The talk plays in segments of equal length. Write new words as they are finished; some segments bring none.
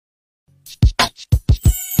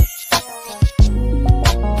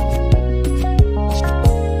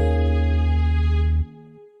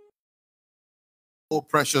Oh,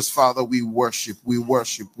 precious Father, we worship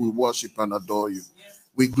and adore you.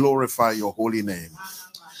 We glorify your holy name.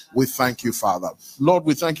 We thank you, Father. Lord,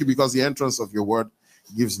 we thank you because the entrance of your word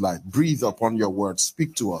gives light. Breathe upon your word.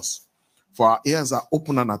 Speak to us. For our ears are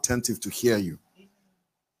open and attentive to hear you.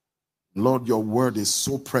 Lord, your word is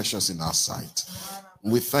so precious in our sight.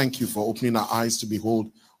 We thank you for opening our eyes to behold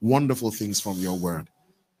wonderful things from your word.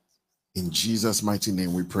 In Jesus' mighty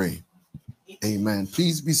name we pray. Amen.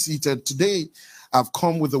 Please be seated. Today, I've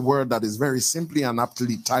come with a word that is very simply and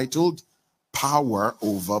aptly titled, Power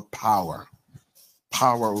Over Power.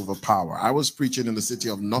 Power over power. I was preaching in the city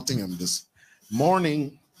of Nottingham this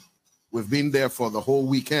morning. We've been there for the whole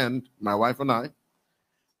weekend, my wife and I.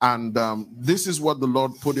 And this is what the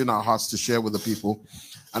Lord put in our hearts to share with the people.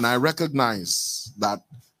 And I recognize that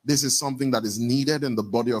this is something that is needed in the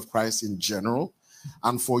body of Christ in general,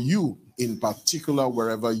 and for you in particular,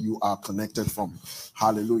 wherever you are connected from.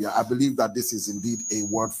 Hallelujah. I believe that this is indeed a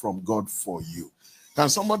word from God for you. Can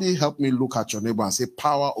somebody help me look at your neighbor and say,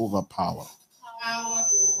 power over power?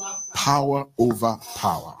 Power over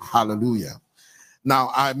power. Hallelujah.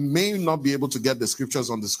 Now, I may not be able to get the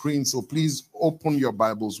scriptures on the screen, so please open your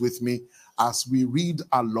Bibles with me as we read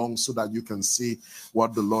along so that you can see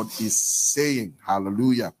what the Lord is saying.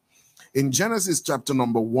 Hallelujah. In Genesis chapter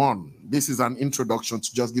number 1, this is an introduction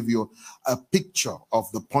to just give you a picture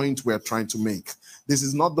of the point we're trying to make. This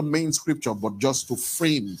is not the main scripture, but just to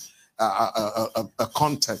frame a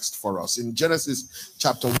context for us. In Genesis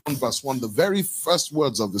chapter 1, verse 1, the very first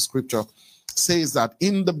words of the scripture says that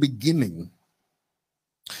in the beginning,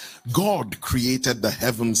 God created the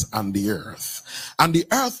heavens and the earth. And the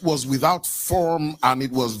earth was without form and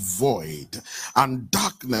it was void. And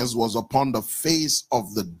darkness was upon the face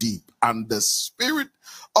of the deep. And the Spirit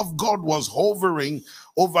of God was hovering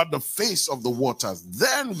over the face of the waters.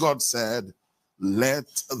 Then God said,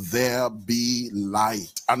 let there be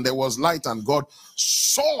light. And there was light, and God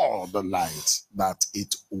saw the light that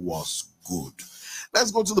it was good. Let's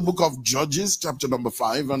go to the book of Judges, chapter number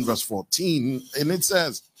 5 and verse 14. And it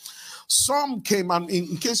says, some came, and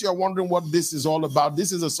in case you're wondering what this is all about,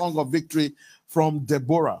 this is a song of victory from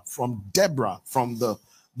Deborah, from the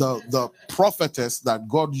prophetess that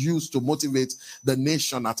God used to motivate the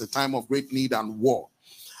nation at a time of great need and war.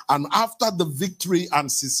 And after the victory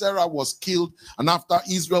and Sisera was killed, and after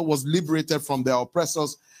Israel was liberated from their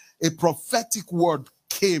oppressors, a prophetic word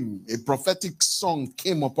came, a prophetic song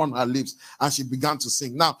came upon her lips, and she began to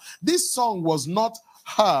sing. Now, this song was not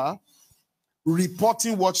her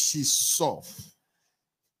reporting what she saw.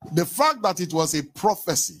 The fact that it was a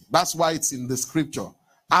prophecy, that's why it's in the scripture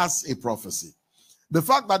as a prophecy. The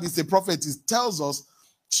fact that it's a prophet, it tells us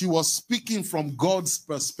she was speaking from God's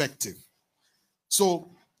perspective.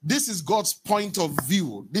 So this is God's point of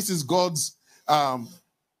view. This is God's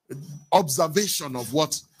observation of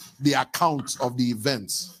what the accounts of the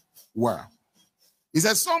events were. He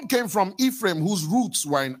says, some came from Ephraim whose roots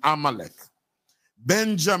were in Amalek.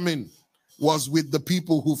 Benjamin was with the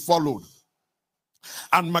people who followed.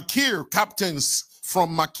 And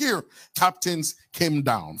from Machir, captains came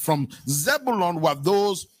down. From Zebulun were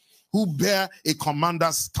those who bear a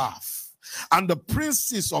commander's staff. And the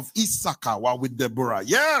princes of Issachar were with Deborah.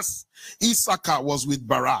 Yes, Issachar was with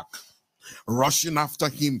Barak, rushing after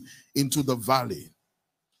him into the valley.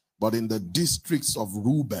 But in the districts of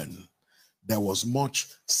Reuben, there was much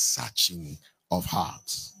searching of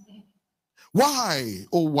hearts. Why,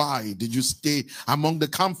 oh why, did you stay among the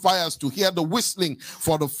campfires to hear the whistling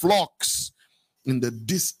for the flocks? In the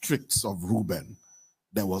districts of Reuben,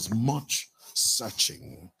 there was much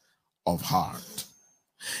searching of heart.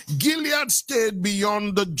 Gilead stayed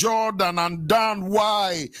beyond the Jordan, and Dan,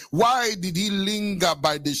 why? Why did he linger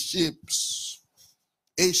by the ships?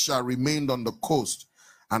 Asher remained on the coast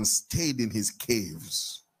and stayed in his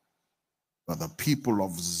caves. But the people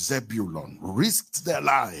of Zebulun risked their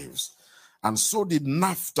lives, and so did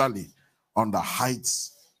Naphtali on the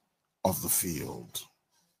heights of the field.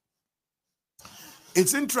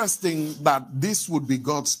 It's interesting that this would be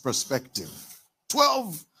God's perspective.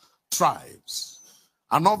 12 tribes.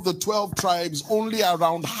 And of the 12 tribes, only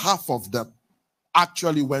around half of them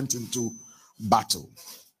actually went into battle.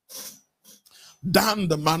 Dan,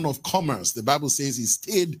 the man of commerce, the Bible says he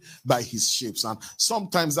stayed by his ships. And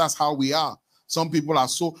sometimes that's how we are. Some people are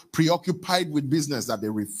so preoccupied with business that they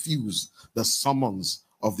refuse the summons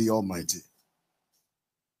of the Almighty.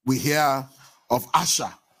 We hear of Asher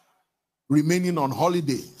remaining on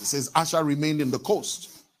holiday. It says Asher remained in the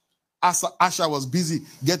coast. Asher was busy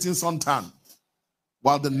getting suntan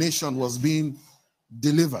while the nation was being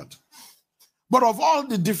delivered. But of all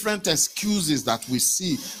the different excuses that we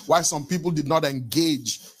see why some people did not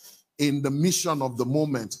engage in the mission of the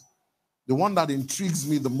moment, the one that intrigues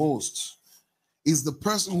me the most is the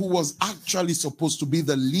person who was actually supposed to be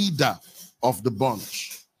the leader of the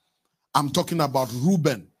bunch. I'm talking about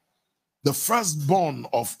Reuben, the firstborn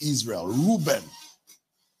of Israel.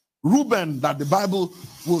 Reuben, that the Bible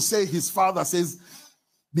will say his father says,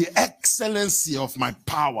 the excellency of my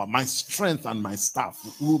power, my strength, and my staff.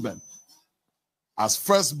 Reuben. As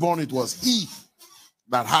firstborn, it was he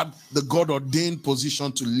that had the God-ordained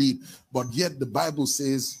position to lead. But yet the Bible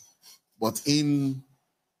says, but in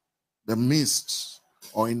the midst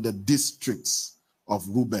or in the districts of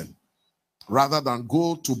Reuben, rather than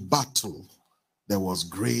go to battle, there was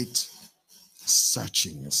great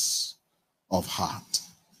searchings of heart,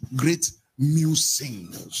 great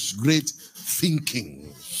musings, great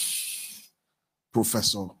thinking.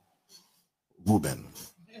 Professor Reuben.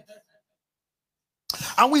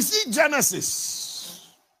 And we see Genesis.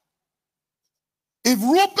 If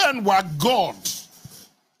Reuben were God,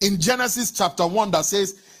 in Genesis chapter 1 that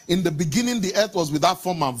says, in the beginning the earth was without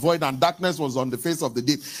form and void, and darkness was on the face of the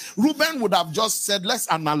deep, Reuben would have just said, let's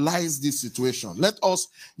analyze this situation. Let us,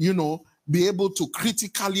 be able to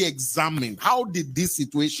critically examine, how did this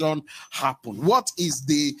situation happen? What is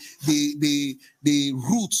the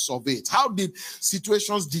roots of it? How did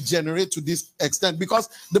situations degenerate to this extent? Because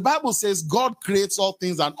the Bible says God creates all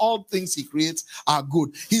things, and all things he creates are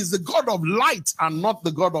good. He is the God of light and not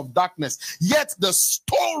the God of darkness. Yet the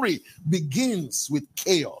story begins with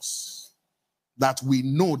chaos that we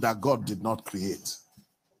know that God did not create.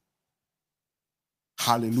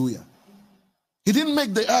 Hallelujah. He didn't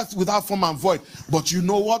make the earth without form and void. But you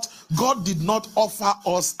know what? God did not offer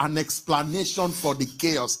us an explanation for the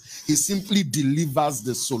chaos. He simply delivers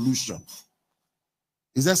the solution.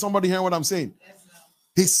 Is there somebody hearing what I'm saying? Yes, sir.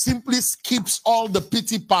 He simply skips all the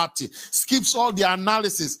pity party, skips all the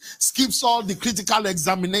analysis, skips all the critical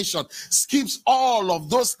examination, skips all of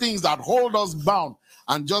those things that hold us bound,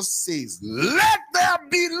 and just says, let there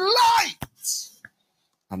be light.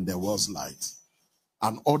 And there was light.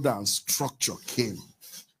 And order and structure came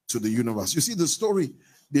to the universe. You see, the story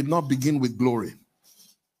did not begin with glory.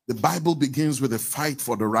 The Bible begins with a fight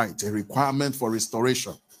for the right, a requirement for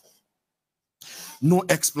restoration. No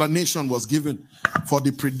explanation was given for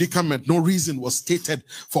the predicament. No reason was stated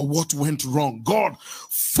for what went wrong. God,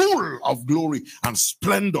 full of glory and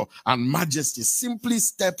splendor and majesty, simply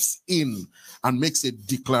steps in and makes a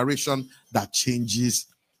declaration that changes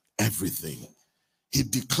everything. He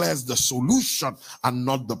declares the solution and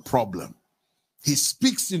not the problem. He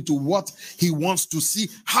speaks into what he wants to see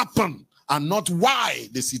happen and not why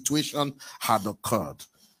the situation had occurred.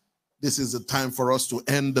 This is the time for us to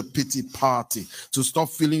end the pity party, to stop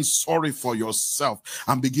feeling sorry for yourself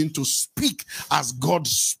and begin to speak as God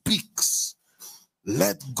speaks.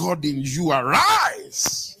 Let God in you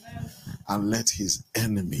arise and let his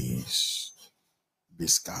enemies be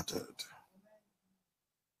scattered.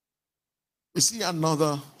 We see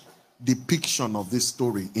another depiction of this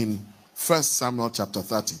story in 1 Samuel chapter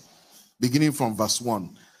 30, beginning from verse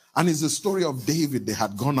 1. And it's the story of David. They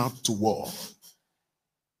had gone out to war.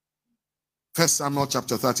 1 Samuel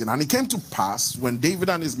chapter 13. And it came to pass, when David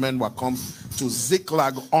and his men were come to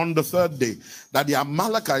Ziklag on the third day, that the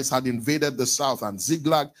Amalekites had invaded the south and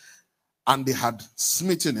Ziklag, and they had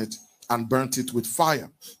smitten it and burnt it with fire.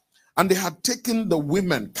 And they had taken the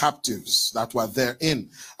women captives that were therein,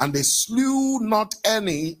 and they slew not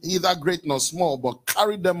any, either great nor small, but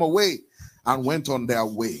carried them away and went on their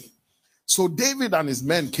way. So David and his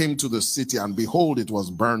men came to the city, and behold, it was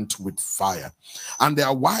burnt with fire. And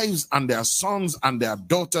their wives and their sons and their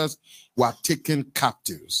daughters were taken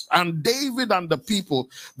captives. And David and the people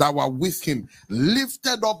that were with him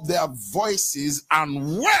lifted up their voices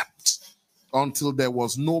and wept until there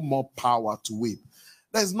was no more power to weep.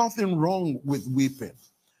 There's nothing wrong with weeping.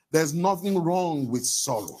 There's nothing wrong with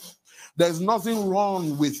sorrow. There's nothing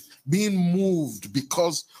wrong with being moved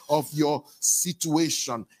because of your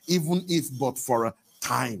situation, even if but for a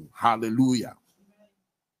time. Hallelujah.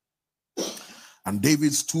 And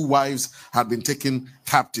David's two wives had been taken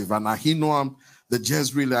captive, and Ahinoam the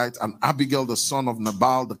Jezreelite and Abigail the son of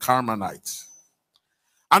Nabal the Carmelite.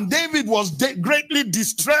 And David was greatly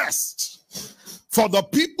distressed, for the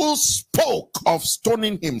people spoke of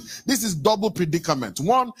stoning him. This is double predicament.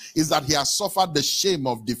 One is that he has suffered the shame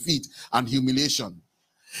of defeat and humiliation.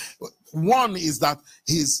 One is that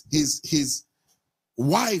his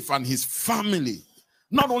wife and his family,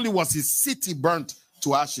 not only was his city burnt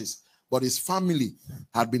to ashes, but his family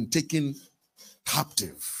had been taken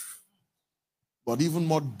captive. But even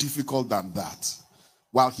more difficult than that,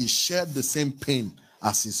 while he shared the same pain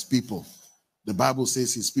as his people, the Bible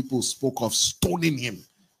says his people spoke of stoning him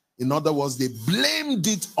In other words, they blamed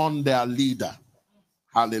it on their leader.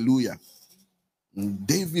 Hallelujah. And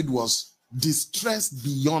David was distressed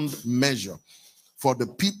beyond measure, for the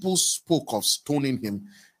people spoke of stoning him,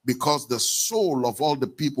 because the soul of all the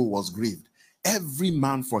people was grieved, every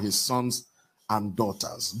man for his sons and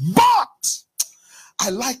daughters. But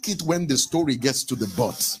I like it when the story gets to the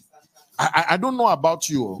but. I don't know about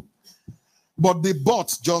you, but the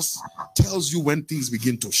but just tells you when things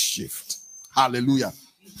begin to shift. Hallelujah.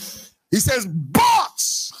 He says, but,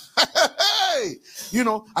 you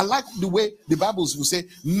know, I like the way the Bibles will say,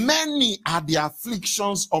 many are the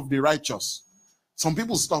afflictions of the righteous. Some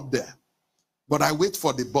people stop there, but I wait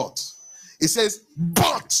for the but. It says,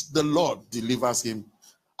 but the Lord delivers him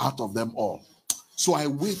out of them all. So I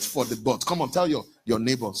wait for the but. Come on, tell your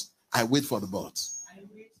neighbors, I wait for the but.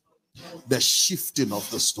 The shifting of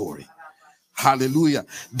the story. Hallelujah.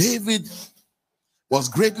 David was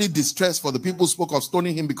greatly distressed, for the people spoke of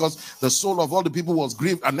stoning him, because the soul of all the people was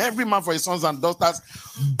grieved, and every man for his sons and daughters.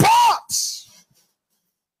 But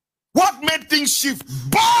what made things shift?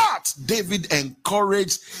 But David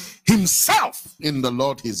encouraged himself in the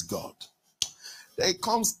Lord his God. There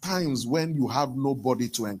comes times when you have nobody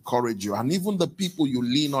to encourage you, and even the people you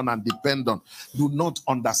lean on and depend on do not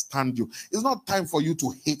understand you. It's not time for you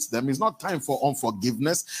to hate them. It's not time for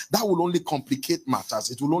unforgiveness. That will only complicate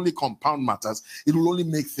matters. It will only compound matters. It will only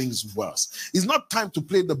make things worse. It's not time to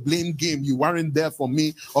play the blame game. You weren't there for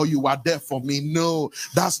me, or you are there for me. No,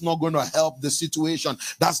 that's not going to help the situation.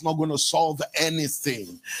 That's not going to solve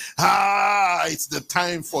anything. It's the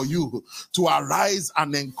time for you to arise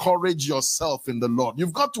and encourage yourself in the Lord.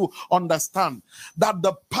 You've got to understand that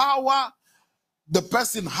the power the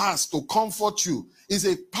person has to comfort you is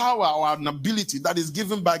a power or an ability that is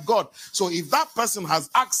given by God. So if that person has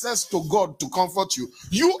access to God to comfort you,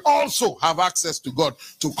 you also have access to God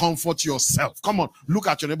to comfort yourself. Come on, look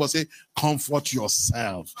at your neighbor, say, comfort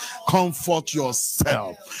yourself. Comfort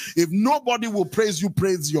yourself. If nobody will praise you,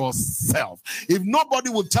 praise yourself. If nobody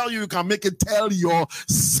will tell you you can make it, tell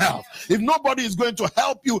yourself. If nobody is going to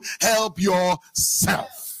help you, help yourself.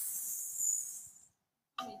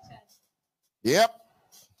 Yep.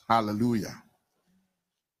 Hallelujah.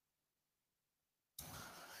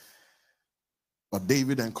 But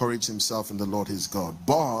David encouraged himself in the Lord his God.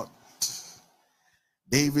 But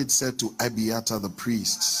David said to Abiathar the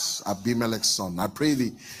priest, Abimelech's son, I pray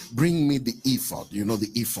thee, bring me the ephod. You know,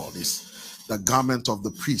 the ephod is the garment of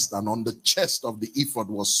the priest, and on the chest of the ephod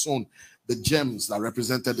was sewn the gems that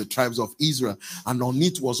represented the tribes of Israel, and on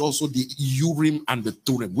it was also the Urim and the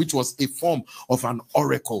Thummim, which was a form of an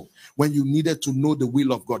oracle when you needed to know the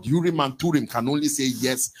will of God. Urim and Thummim can only say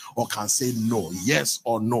yes or can say no, yes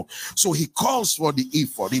or no. So he calls for the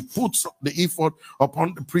ephod. He puts the ephod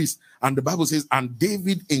upon the priest, and the Bible says, and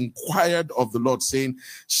David inquired of the Lord, saying,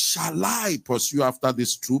 shall I pursue after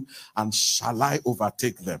this troop, and shall I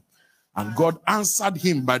overtake them? And God answered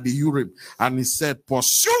him by the Urim, and he said,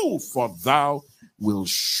 pursue, for thou wilt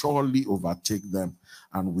surely overtake them,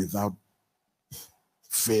 and without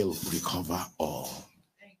fail recover all.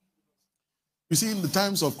 You see, in the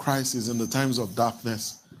times of crisis, in the times of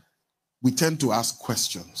darkness, we tend to ask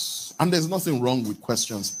questions. And there's nothing wrong with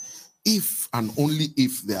questions, if and only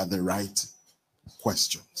if they are the right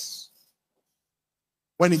questions.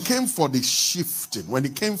 When it came for the shifting, when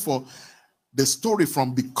it came for the story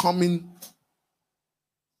from becoming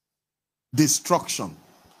destruction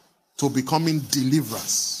to becoming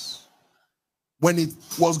deliverance, when it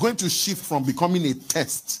was going to shift from becoming a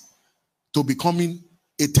test to becoming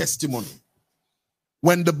a testimony,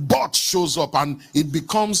 when the but shows up and it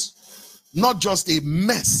becomes not just a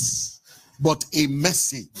mess, but a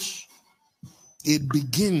message, it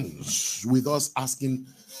begins with us asking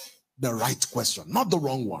the right question, not the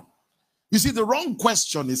wrong one. You see, the wrong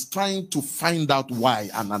question is trying to find out why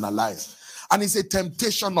and analyze. And it's a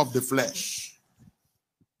temptation of the flesh.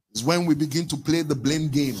 It's when we begin to play the blame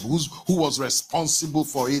game. Who was responsible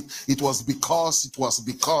for it? It was because.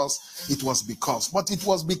 But it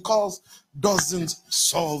was because doesn't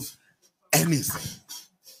solve anything.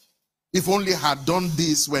 If only I had done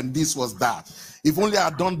this when this was that. If only I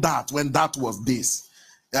had done that when that was this.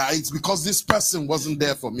 It's because this person wasn't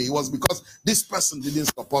there for me. It was because this person didn't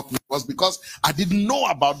support me. It was because I didn't know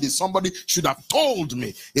about this. Somebody should have told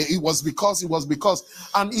me. It was because.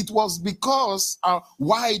 And it was because,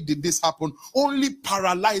 why did this happen? Only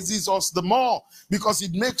paralyzes us the more, because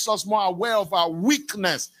it makes us more aware of our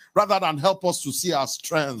weakness rather than help us to see our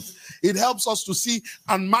strength. It helps us to see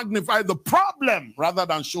and magnify the problem rather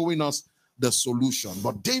than showing us the solution.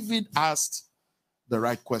 But David asked the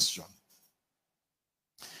right question.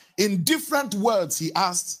 In different words, he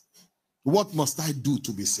asked What must I do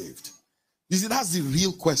to be saved? You see, that's the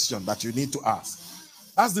real question that you need to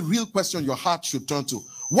ask. That's the real question your heart should turn to.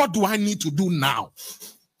 What do I need to do now?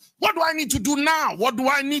 What do I need to do now? What do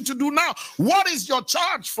I need to do now? What is your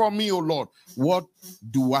charge for me, O Lord? What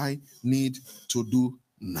do I need to do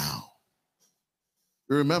now?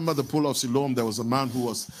 You remember the pool of Siloam? There was a man who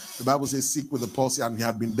was, the Bible says, sick with a palsy, and he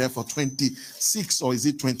had been there for 26 or is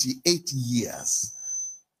it 28 years.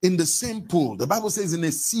 In the same pool, the Bible says in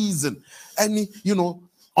a season, any,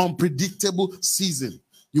 unpredictable season.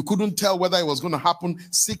 You couldn't tell whether it was going to happen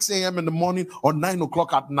 6 a.m. in the morning or 9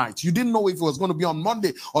 o'clock at night. You didn't know if it was going to be on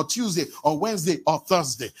Monday or Tuesday or Wednesday or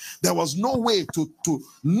Thursday. There was no way to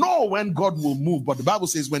know when God will move. But the Bible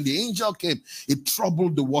says when the angel came, it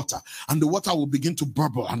troubled the water, and the water will begin to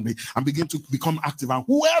bubble and begin to become active. And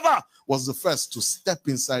whoever was the first to step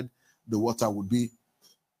inside the water would be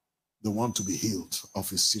the one to be healed of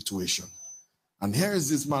his situation. And here is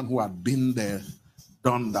this man who had been there,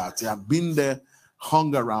 done that. He had been there,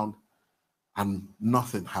 hung around, and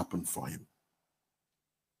nothing happened for him.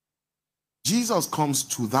 Jesus comes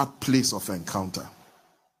to that place of encounter,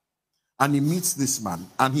 and he meets this man,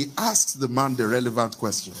 and he asks the man the relevant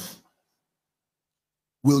question: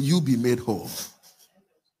 will you be made whole?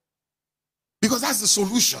 Because that's the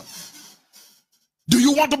solution. Do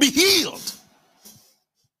you want to be healed?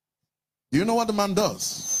 Do you know what the man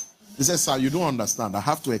does? He says, sir, you don't understand. I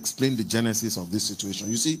have to explain the genesis of this situation.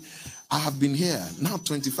 You see, I have been here now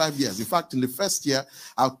 25 years. In fact, in the first year,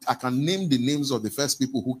 I can name the names of the first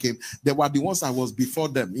people who came. They were the ones I was before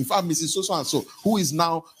them. In fact, Mrs. So-and-so, who is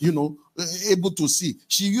now, able to see.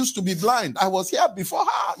 She used to be blind. I was here before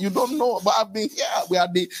her. You don't know, but I've been here. We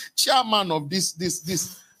are the chairman of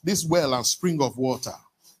this well and spring of water.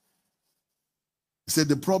 He said,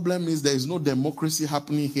 the problem is there is no democracy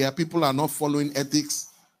happening here. People are not following ethics.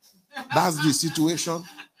 That's the situation.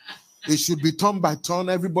 It should be turn by turn.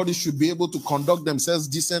 Everybody should be able to conduct themselves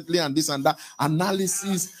decently and this and that.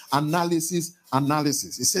 Analysis.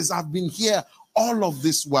 He says, I've been here all of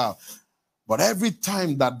this while. But every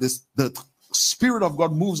time that the Spirit of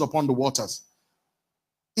God moves upon the waters,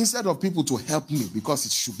 instead of people to help me because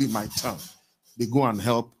it should be my turn, they go and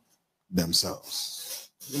help themselves.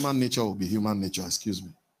 Human nature will be human nature, excuse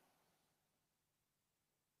me.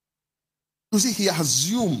 You see, he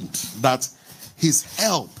assumed that his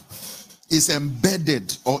help is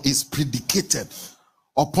embedded or is predicated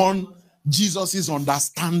upon Jesus'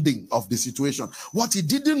 understanding of the situation. What he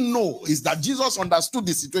didn't know is that Jesus understood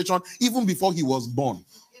the situation even before he was born.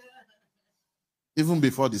 Even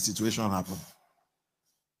before the situation happened.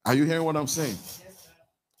 Are you hearing what I'm saying? Yes, sir.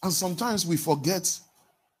 And sometimes we forget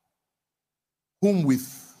whom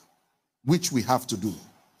with which we have to do.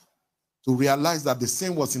 To realize that the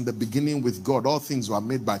same was in the beginning with God. All things were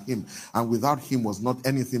made by him, and without him was not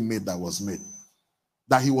anything made that was made.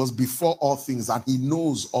 That he was before all things, and he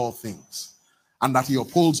knows all things, and that he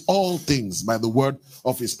upholds all things by the word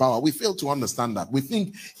of his power. We fail to understand that. We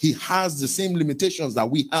think he has the same limitations that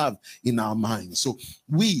we have in our minds. So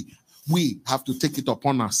we have to take it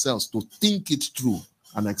upon ourselves to think it through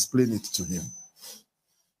and explain it to him.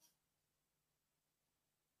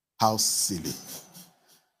 How silly.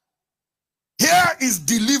 Here is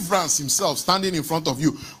deliverance himself standing in front of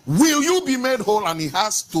you. Will you be made whole? And he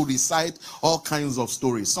has to recite all kinds of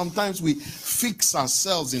stories. Sometimes we fix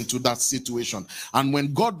ourselves into that situation. And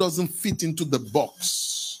when God doesn't fit into the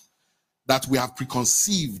box that we have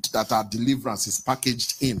preconceived that our deliverance is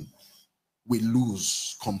packaged in, we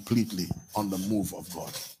lose completely on the move of God.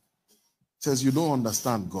 It says, you don't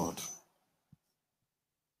understand God.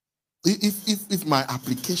 If my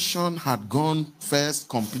application had gone first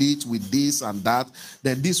complete with this and that,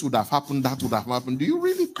 then this would have happened, that would have happened. Do you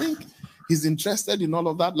really think he's interested in all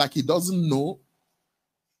of that? Like he doesn't know?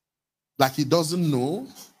 Like he doesn't know?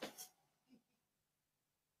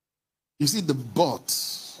 You see, the but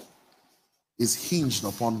is hinged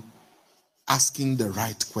upon asking the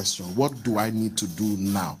right question. What do I need to do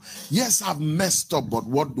now? Yes, I've messed up, but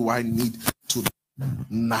what do I need to do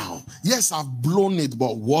now? Yes, I've blown it,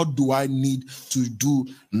 but what do I need to do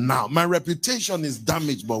now? My reputation is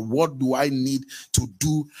damaged, but what do I need to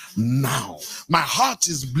do now? My heart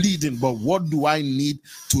is bleeding, but what do I need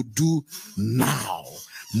to do now?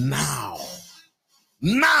 Now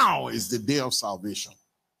is the day of salvation.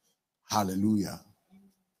 Hallelujah.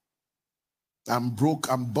 I'm broke,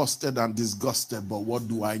 I'm busted, and disgusted, but what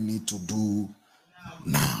do I need to do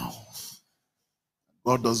now?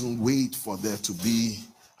 God doesn't wait for there to be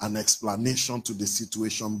an explanation to the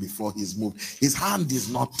situation before he's moved. His hand is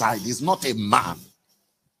not tied. He's not a man.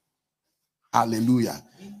 Hallelujah.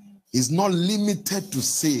 He's not limited to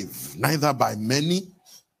save, neither by many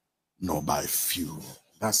nor by few.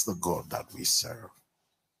 That's the God that we serve.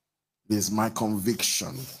 It is my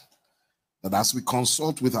conviction that as we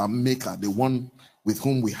consult with our Maker, the one with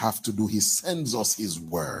whom we have to do, he sends us his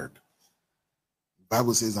word. The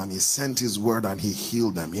Bible says, and he sent his word and he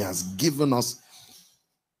healed them. He has given us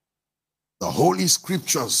the holy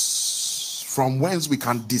scriptures from whence we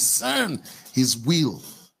can discern his will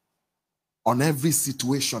on every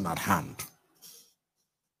situation at hand.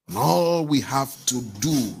 And all we have to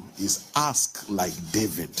do is ask like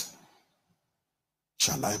David,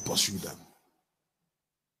 shall I pursue them?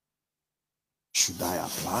 Should I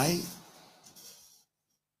apply?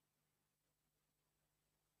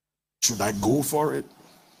 Should I go for it?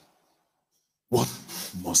 What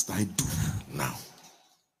must I do now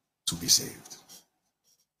to be saved?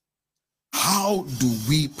 How do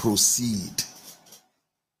we proceed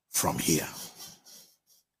from here?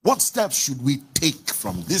 What steps should we take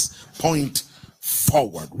from this point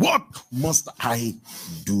forward? What must I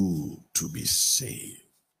do to be saved?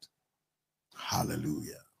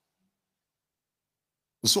 Hallelujah.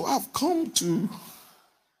 So I've come to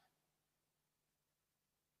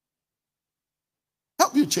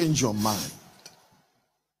help you change your mind.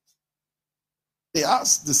 They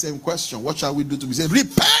asked the same question. What shall we do to be saved?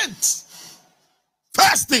 Repent!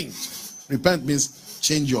 First thing. Repent means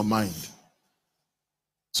change your mind.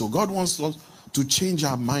 So God wants us to change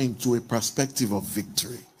our mind to a perspective of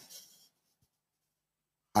victory.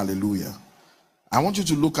 Hallelujah. I want you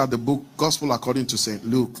to look at the book Gospel according to St.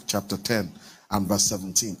 Luke chapter 10 and verse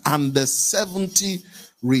 17. And the 70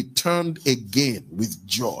 returned again with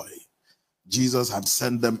joy. Jesus had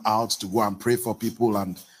sent them out to go and pray for people,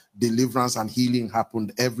 and deliverance and healing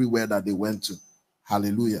happened everywhere that they went to.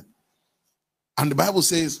 Hallelujah. And the Bible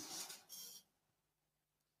says,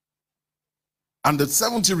 and the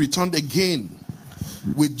 70 returned again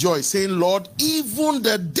with joy, saying, Lord, even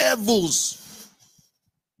the devils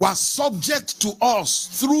were subject to us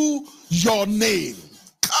through your name.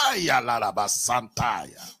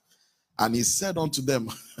 And he said unto them,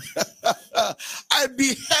 I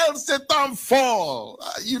beheld Satan fall.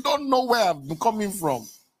 You don't know where I'm coming from.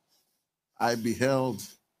 I beheld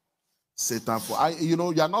Satan fall.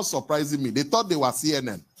 You're not surprising me. They thought they were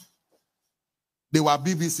CNN. They were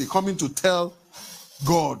BBC coming to tell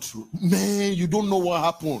God, man, you don't know what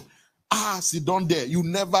happened. Sit down there. You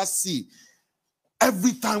never see.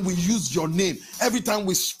 Every time we used your name, every time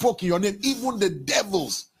we spoke in your name, even the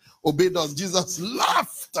devils obeyed us. Jesus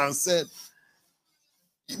laughed and said,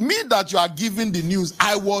 me that you are giving the news,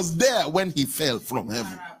 I was there when he fell from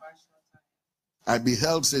heaven. I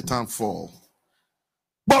beheld Satan fall.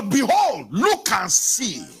 But behold, look and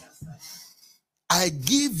see. I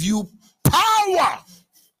give you power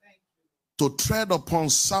to tread upon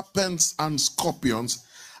serpents and scorpions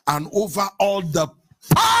and over all the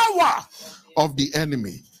power of the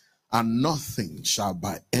enemy, and nothing shall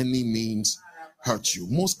by any means hurt you.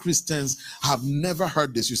 Most Christians have never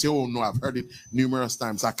heard this. You say, oh no, I've heard it numerous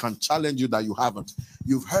times. I can challenge you that you haven't.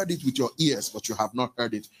 You've heard it with your ears, but you have not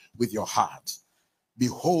heard it with your heart.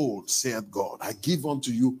 Behold, saith God, I give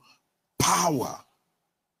unto you power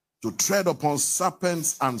to tread upon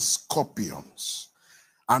serpents and scorpions,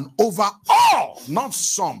 and over all, not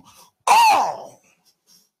some,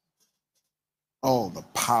 all the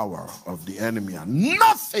power of the enemy, and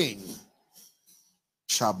nothing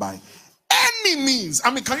shall by any means.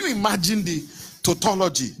 Can you imagine the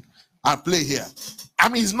tautology I play here?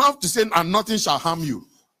 It's not to say, and nothing shall harm you.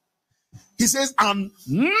 He says, and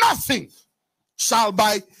nothing shall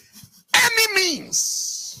by any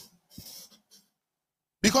means.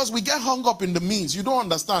 Because we get hung up in the means. You don't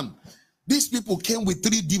understand. These people came with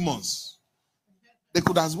 3 demons. They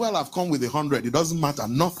could as well have come with 100. It doesn't matter.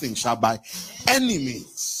 Nothing shall by any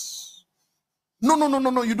means. No.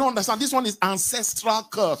 You don't understand. This one is ancestral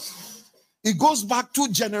curse. It goes back 2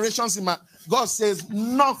 generations. God says,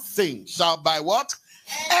 nothing shall by what?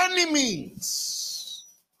 Any means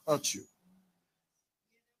hurt you.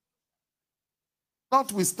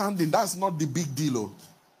 Notwithstanding, that's not the big deal. Oh.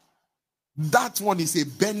 That one is a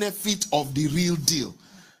benefit of the real deal.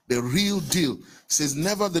 The real deal says,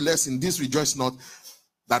 nevertheless, in this rejoice not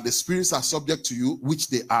that the spirits are subject to you, which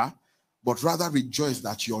they are, but rather rejoice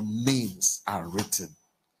that your names are written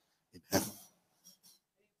in heaven.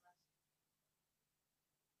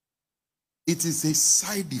 It is a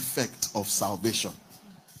side effect of salvation.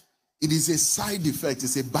 It is a side effect.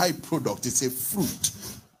 It's a byproduct. It's a fruit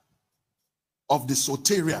of the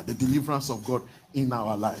soteria, the deliverance of God in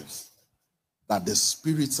our lives, that the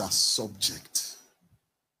spirits are subject.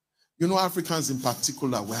 Africans in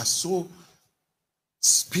particular, we are so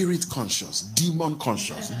spirit conscious, demon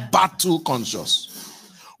conscious, battle conscious.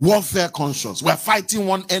 warfare conscious. We're fighting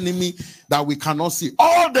one enemy that we cannot see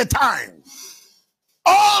all the time.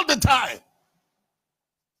 All the time.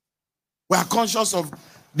 We are conscious of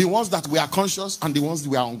the ones that we are conscious and the ones that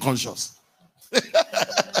we are unconscious.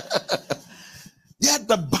 Yet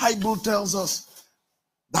the Bible tells us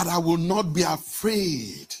that I will not be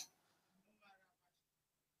afraid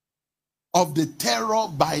of the terror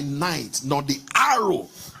by night, nor the arrow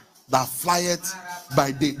that flieth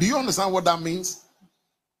by day. Do you understand what that means?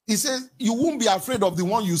 He says you won't be afraid of the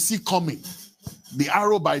one you see coming, the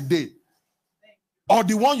arrow by day, or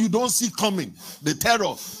the one you don't see coming, the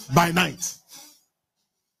terror by night.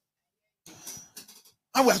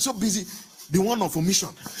 And we are so busy. The one of omission,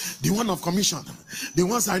 the one of commission, the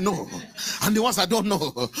ones I know, and the ones I don't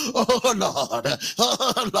know. Oh Lord,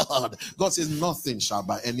 oh Lord. God says nothing shall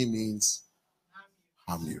by any means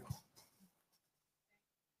harm you.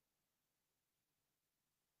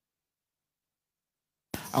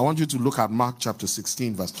 I want you to look at Mark chapter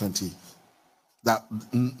 16, verse 20. That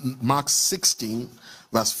Mark 16,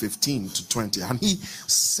 verse 15 to 20. And he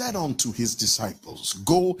said unto his disciples,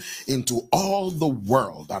 go into all the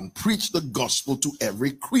world and preach the gospel to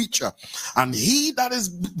every creature. And he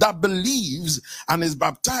that believes and is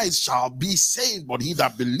baptized shall be saved, but he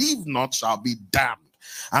that believe not shall be damned.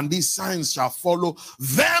 And these signs shall follow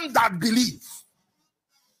them that believe.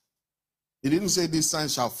 He didn't say these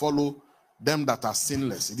signs shall follow them that are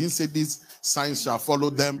sinless. He didn't say these signs shall follow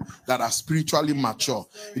them that are spiritually mature.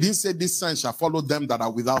 He didn't say these signs shall follow them that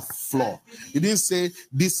are without flaw. He didn't say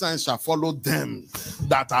these signs shall follow them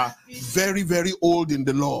that are very, very old in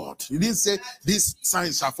the Lord. He didn't say these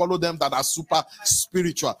signs shall follow them that are super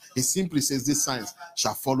spiritual. He simply says these signs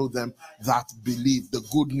shall follow them that believe the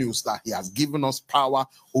good news that he has given us power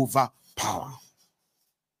over power.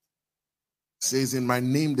 Says, in my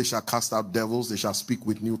name they shall cast out devils, they shall speak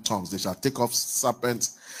with new tongues, they shall take off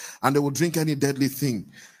serpents, and they will drink any deadly thing,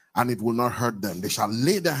 and it will not hurt them. They shall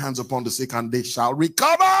lay their hands upon the sick, and they shall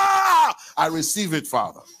recover. I receive it,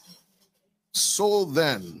 Father. So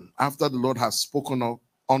then, after the Lord has spoken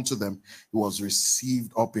unto them, he was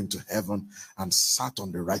received up into heaven and sat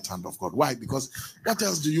on the right hand of God. Why? Because what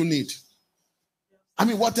else do you need? I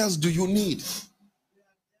mean, what else do you need?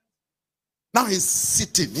 Now he's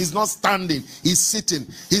sitting. He's not standing. He's sitting.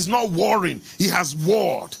 He's not warring. He has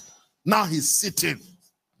warred. Now he's sitting.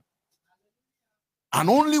 And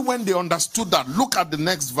only when they understood that, look at the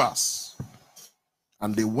next verse.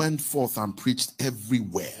 And they went forth and preached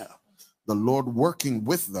everywhere, the Lord working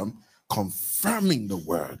with them, confirming the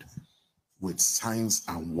word with signs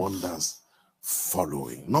and wonders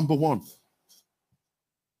following. Number one,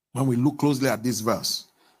 when we look closely at this verse,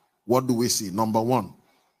 what do we see? Number one,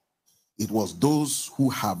 it was those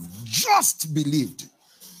who have just believed.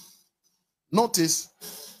 Notice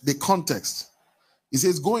the context. It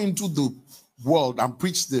says, go into the world and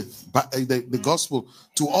preach the gospel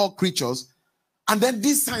to all creatures, and then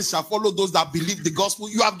these signs shall follow those that believe the gospel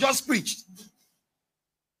you have just preached.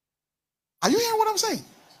 Are you hearing what I'm saying?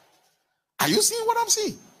 Are you seeing what I'm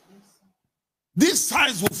seeing? These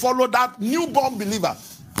signs will follow that newborn believer.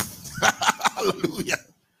 Hallelujah.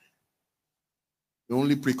 The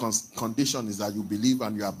only precondition is that you believe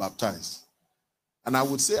and you are baptized. And I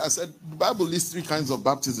would say, the Bible lists 3 kinds of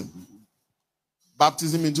baptism.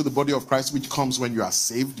 Baptism into the body of Christ, which comes when you are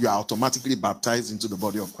saved. You are automatically baptized into the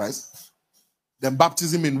body of Christ. Then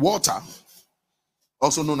baptism in water,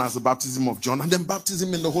 also known as the baptism of John. And then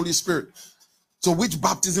baptism in the Holy Spirit. So which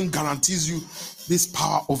baptism guarantees you this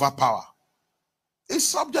power over power? It's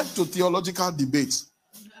subject to theological debates.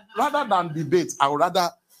 Rather than debate, I would rather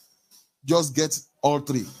just get all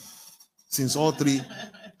 3, since all 3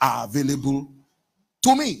 are available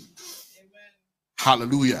to me. Amen.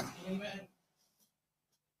 Hallelujah. Amen.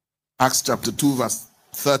 Acts chapter 2, verse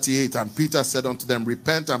 38. And Peter said unto them,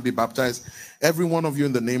 repent and be baptized, every one of you,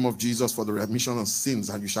 in the name of Jesus, for the remission of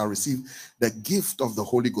sins, and you shall receive the gift of the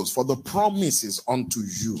Holy Ghost. For the promise is unto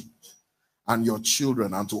you and your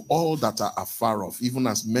children, and to all that are afar off, even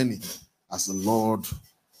as many as the Lord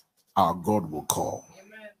our God will call.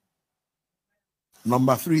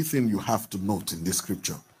 Number 3 thing you have to note in this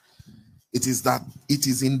scripture, it is that it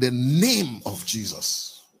is in the name of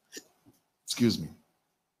Jesus,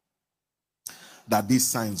 that these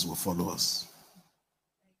signs will follow us.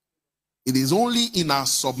 It is only in our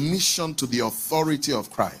submission to the authority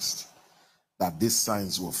of Christ that these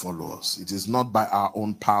signs will follow us. It is not by our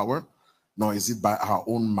own power, nor is it by our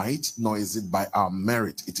own might, nor is it by our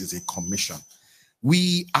merit. It is a commission.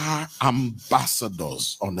 We are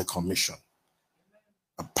ambassadors on the commission.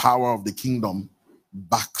 The power of the kingdom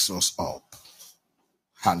backs us up.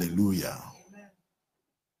 Hallelujah. Amen.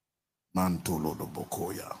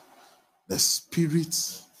 Mantolodobokoya. The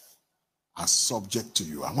spirits are subject to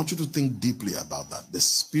you. I want you to think deeply about that. The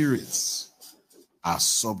spirits are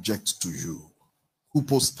subject to you.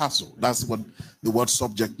 Hypostaso, that's what the word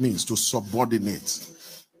subject means, to subordinate.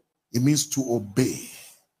 It means to obey.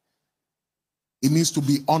 It means to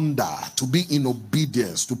be under, to be in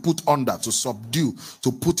obedience, to put under, to subdue,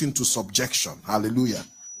 to put into subjection. Hallelujah.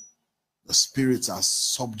 The spirits are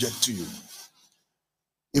subject to you.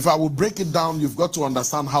 If I will break it down, you've got to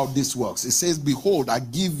understand how this works. It says, behold, I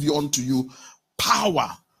give unto you power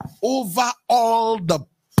over all the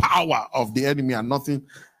power of the enemy, and nothing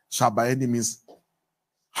shall by any means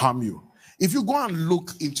harm you. If you go and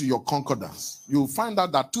look into your concordance, you'll find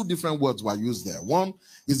out that two different words were used there. One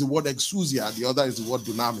is the word exousia, the other is the word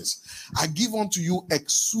dunamis. I give unto you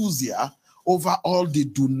exousia over all the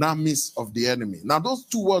dunamis of the enemy. Now, those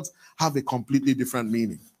two words have a completely different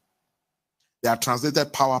meaning. They are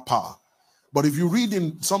translated power. But if you read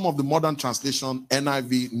in some of the modern translation,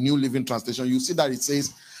 NIV, New Living Translation, you see that it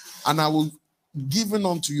says, and I have given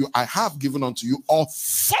unto you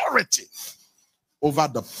authority over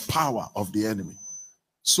the power of the enemy.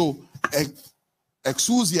 So,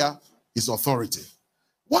 exousia is authority.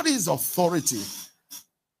 What is authority?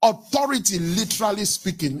 Authority, literally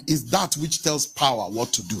speaking, is that which tells power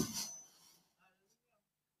what to do.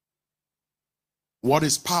 What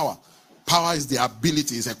is power? Power is the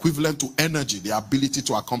ability, is equivalent to energy, the ability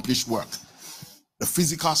to accomplish work. The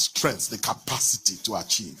physical strength, the capacity to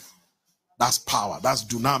achieve. That's power. That's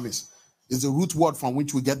dunamis. It's the root word from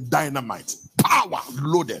which we get dynamite. Power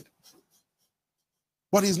loaded.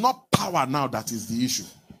 But it's not power now that is the issue.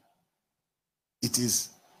 It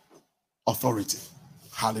is authority.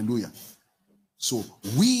 Hallelujah. So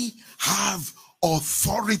we have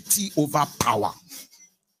authority over power.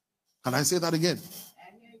 Can I say that again?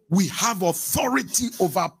 We have authority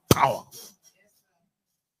over power.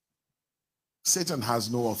 Satan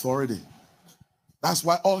has no authority. That's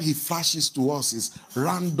why all he flashes to us is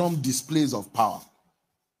random displays of power.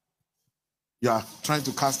 You are trying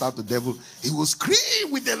to cast out the devil. He will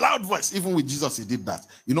scream with a loud voice. Even with Jesus, he did that.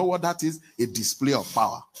 You know what that is? A display of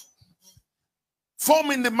power.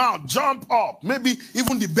 Foam in the mouth, jump up. Maybe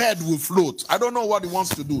even the bed will float. I don't know what he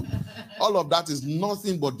wants to do. All of that is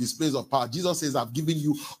nothing but displays of power. Jesus says, I've given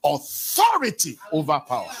you authority over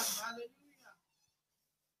power.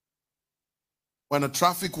 When a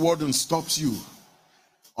traffic warden stops you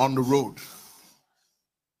on the road,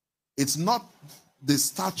 it's not the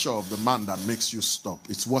stature of the man that makes you stop.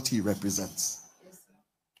 It's what he represents.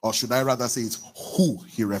 Or should I rather say it's who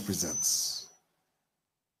he represents.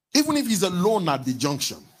 Even if he's alone at the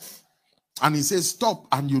junction and he says stop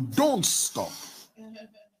and you don't stop,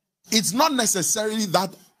 it's not necessarily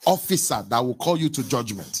that officer that will call you to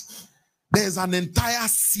judgment. There's an entire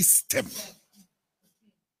system.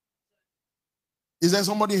 Is there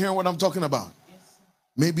somebody hearing what I'm talking about?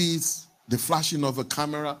 Maybe it's the flashing of a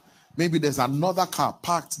camera. Maybe there's another car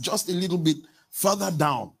parked just a little bit further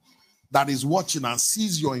down that is watching and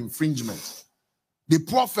sees your infringement. The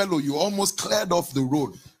poor fellow you almost cleared off the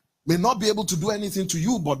road may not be able to do anything to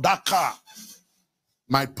you, but that car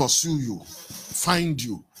might pursue you, find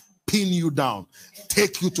you, pin you down,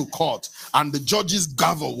 take you to court, and the judge's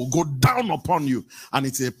gavel will go down upon you, and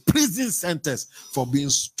it's a prison sentence for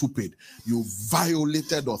being stupid. You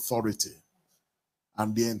violated authority,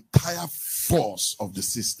 and the entire force of the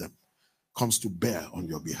system comes to bear on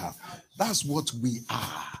your behalf. That's what we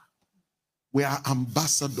are. We are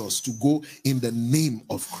ambassadors to go in the name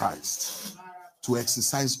of Christ, to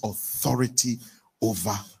exercise authority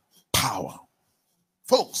over power.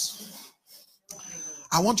 Folks,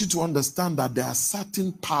 I want you to understand that there are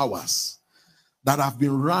certain powers that have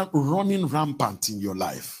been running rampant in your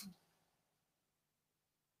life.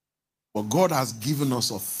 But God has given us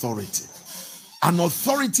authority. And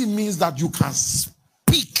authority means that you can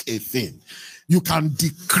speak a thing. You can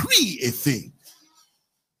decree a thing.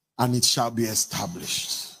 And it shall be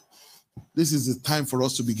established. This is the time for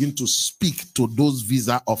us to begin to speak to those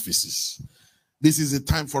visa offices. This is the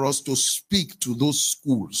time for us to speak to those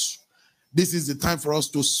schools. This is the time for us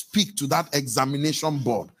to speak to that examination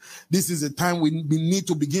board. This is the time we need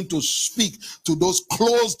to begin to speak to those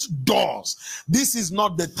closed doors. This is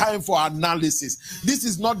not the time for analysis. This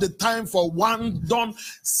is not the time for one done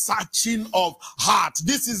searching of heart.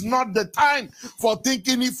 This is not the time for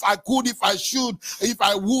thinking if I could, if I should, if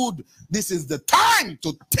I would. This is the time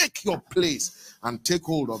to take your place and take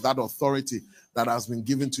hold of that authority that has been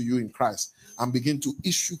given to you in Christ and begin to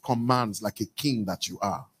issue commands like a king that you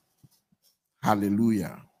are.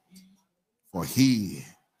 Hallelujah. For he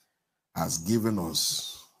has given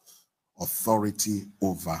us authority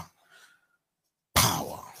over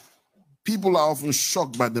People are often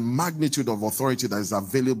shocked by the magnitude of authority that is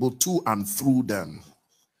available to and through them.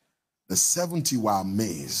 The 70 were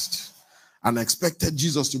amazed and expected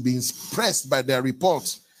Jesus to be impressed by their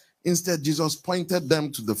report. Instead, Jesus pointed them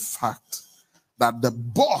to the fact that the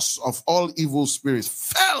boss of all evil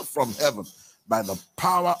spirits fell from heaven by the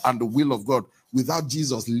power and the will of God without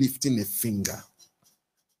Jesus lifting a finger.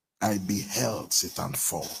 I beheld Satan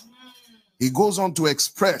fall. He goes on to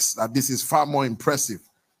express that this is far more impressive,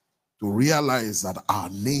 to realize that our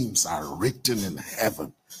names are written in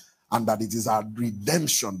heaven and that it is our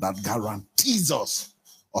redemption that guarantees us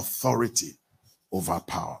authority over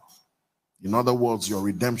power. In other words, your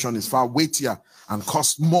redemption is far weightier and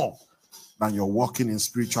costs more than your walking in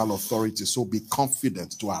spiritual authority. So be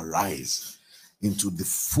confident to arise into the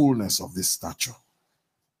fullness of this stature.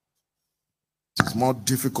 It is more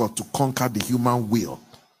difficult to conquer the human will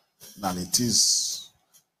than it is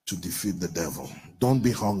to defeat the devil. Don't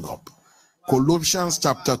be hung up. Colossians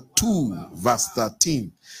chapter 2 verse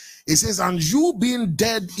 13. It says, and you being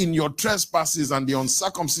dead in your trespasses and the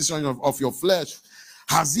uncircumcision of your flesh,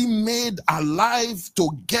 has he made alive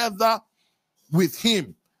together with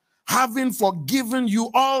him, having forgiven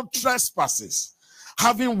you all trespasses,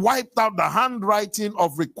 having wiped out the handwriting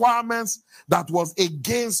of requirements that was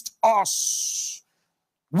against us,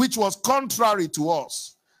 which was contrary to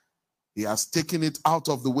us. He has taken it out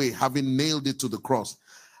of the way, having nailed it to the cross.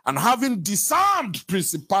 And having disarmed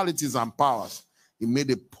principalities and powers, he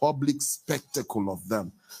made a public spectacle of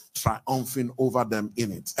them, triumphing over them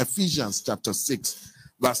in it. Ephesians chapter 6,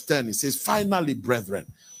 verse 10, it says, finally, brethren,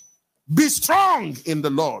 be strong in the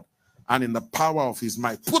Lord and in the power of his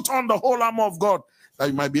might. Put on the whole armor of God, that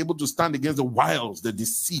you might be able to stand against the wiles, the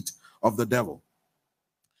deceit of the devil.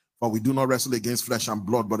 For we do not wrestle against flesh and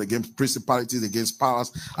blood, but against principalities, against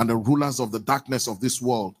powers, and the rulers of the darkness of this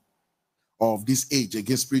world, of this age,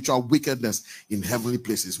 against spiritual wickedness in heavenly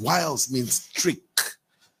places. Wiles means trick,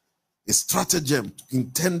 a stratagem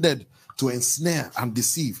intended to ensnare and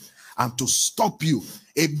deceive and to stop you,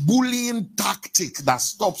 a bullying tactic that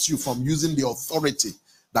stops you from using the authority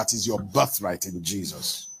that is your birthright in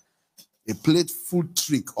Jesus. A playful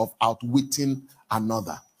trick of outwitting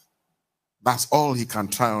another. That's all he can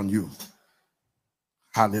try on you.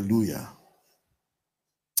 Hallelujah.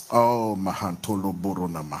 Oh, Mahantolo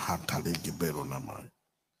Borona Mahantale Giberona.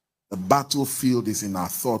 The battlefield is in our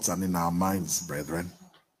thoughts and in our minds, brethren.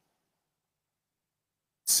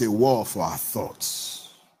 It's a war for our thoughts.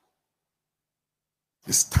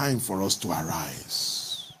 It's time for us to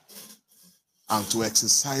arise and to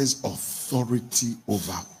exercise authority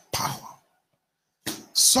over power.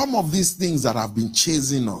 Some of these things that have been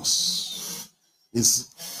chasing us,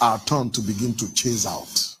 is our turn to begin to chase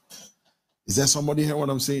out. Is there somebody here what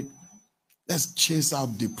I'm saying? Let's chase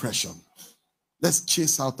out depression. Let's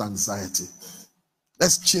chase out anxiety.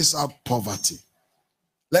 Let's chase out poverty.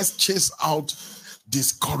 Let's chase out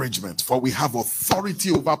discouragement, for we have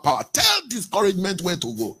authority over power. Tell discouragement where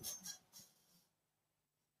to go.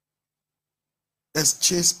 Let's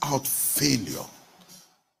chase out failure.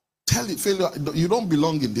 Tell it, failure, you don't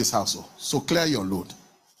belong in this household, so clear your load.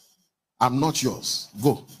 I'm not yours.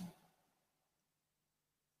 Go.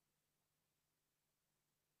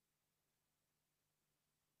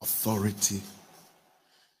 Authority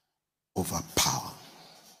over power.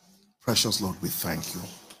 Precious Lord, we thank you.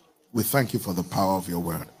 We thank you for the power of your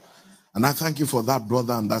word. And I thank you for that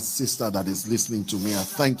brother and that sister that is listening to me. I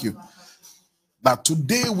thank you that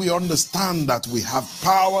today we understand that we have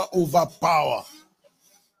power over power.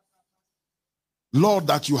 Lord,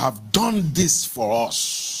 that you have done this for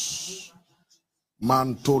us.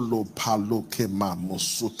 Mantolo paloke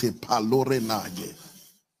mamosote palorenage.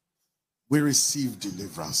 We receive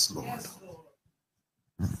deliverance, Lord.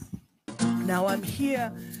 Now I'm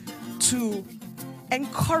here to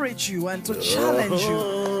encourage you and to challenge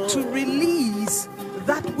you to release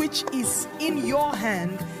that which is in your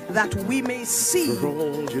hand, that we may see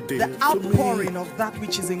the outpouring of that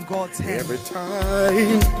which is in God's hand. Every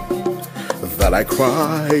time that I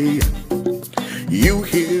cry, you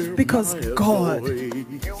hear, because God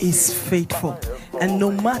is faithful, and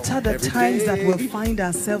no matter the times that we'll find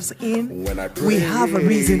ourselves in, we have a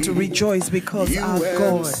reason to rejoice, because our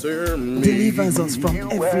God delivers us from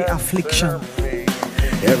every affliction.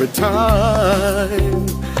 Every time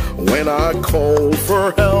when I call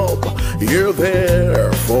for help, you're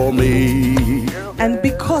there for me. And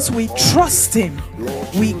because we trust him,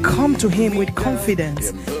 we come to him with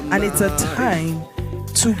confidence, and it's a time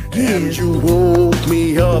to give. And you woke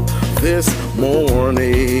me up this morning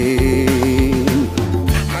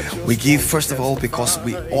We give first of all because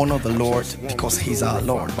we honor the Lord, because He's our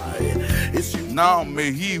Lord. Now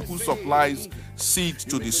may He who supplies seed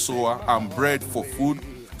to the sower and bread for food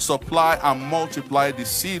supply and multiply the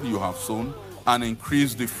seed you have sown and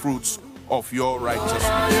increase the fruits of your righteousness.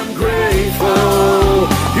 I am grateful.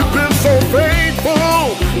 You've been so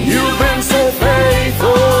faithful. You've been so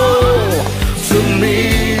faithful to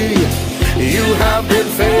me. You have been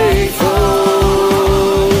faithful.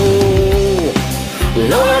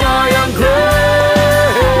 Lord, I am grateful.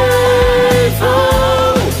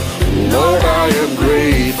 Lord, I am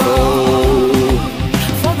grateful.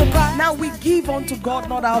 Now we give unto God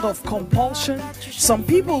not out of compulsion. Some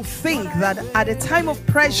people think that at a time of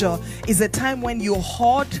pressure is a time when you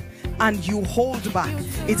hoard and you hold back.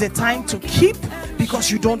 It's a time to keep because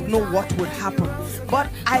you don't know what would happen. But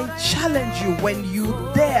I challenge you, when you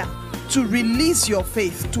dare to release your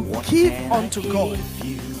faith, to give unto God,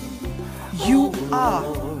 you are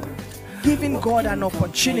giving God an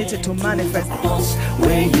opportunity to manifest.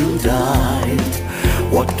 Where you died,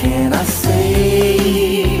 what can I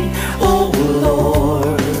say? Oh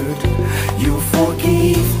Lord, you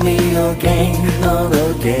forgive me again and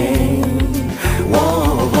again.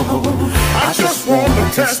 Whoa, I just want to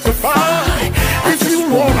testify. If you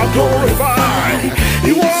want to glorify,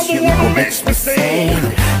 you are the one who makes me sing.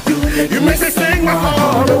 You make me sing my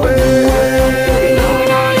heart away. Lord,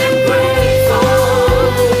 I am grateful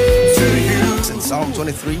to you. In Psalm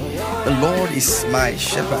 23, the Lord is my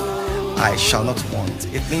shepherd, I shall not want.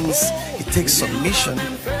 It means it takes submission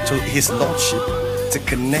to His Lordship to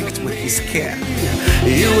connect with His care.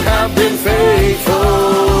 You have been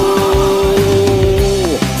faithful.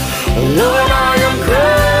 Lord, I am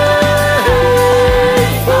grateful.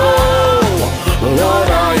 Lord,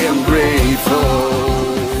 I am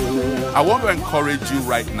grateful. I want to encourage you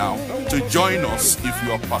right now to join us if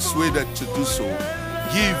you are persuaded to do so.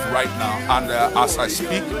 Give right now, and as I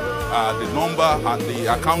speak, the number and the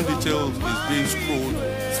account details is being scrolled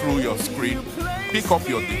through your screen. Pick up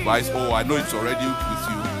your device. Oh, I know it's already with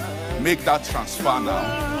you. Make that transfer now,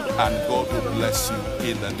 and God will bless you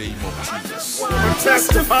in the name of Jesus.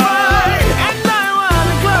 Testify. and I want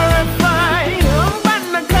to glorify.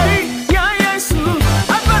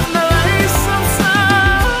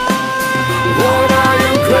 Lord, I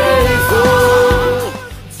am grateful.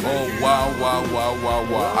 Oh, wow.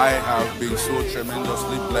 I have been so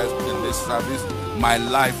tremendously blessed in this service. My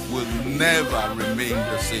life will never remain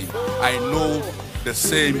the same. I know the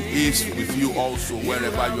same is with you also,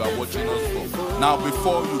 wherever you are watching us from. Now,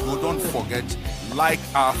 before you go, don't forget, like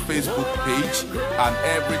our Facebook page, and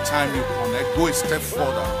every time you connect, go a step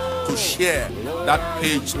further to share that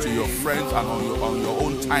page to your friends and on your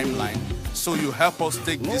own timeline, so you help us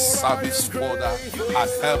take this service further and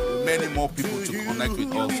help many more people to connect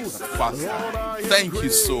with us faster. Thank you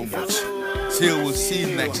so much. Till we'll see you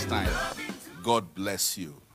next time. God bless you.